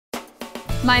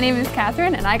My name is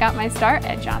Kathryn and I got my start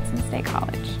at Johnson State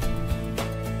College.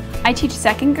 I teach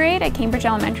second grade at Cambridge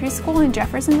Elementary School in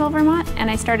Jeffersonville, Vermont, and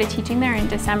I started teaching there in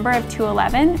December of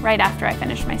 2011, right after I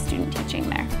finished my student teaching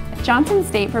there. Johnson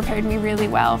State prepared me really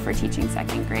well for teaching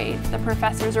second grade. The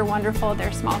professors are wonderful,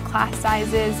 their small class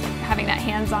sizes, having that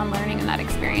hands-on learning and that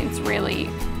experience really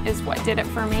is what did it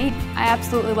for me. I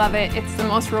absolutely love it. It's the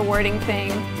most rewarding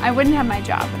thing. I wouldn't have my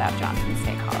job without Johnson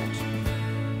State College.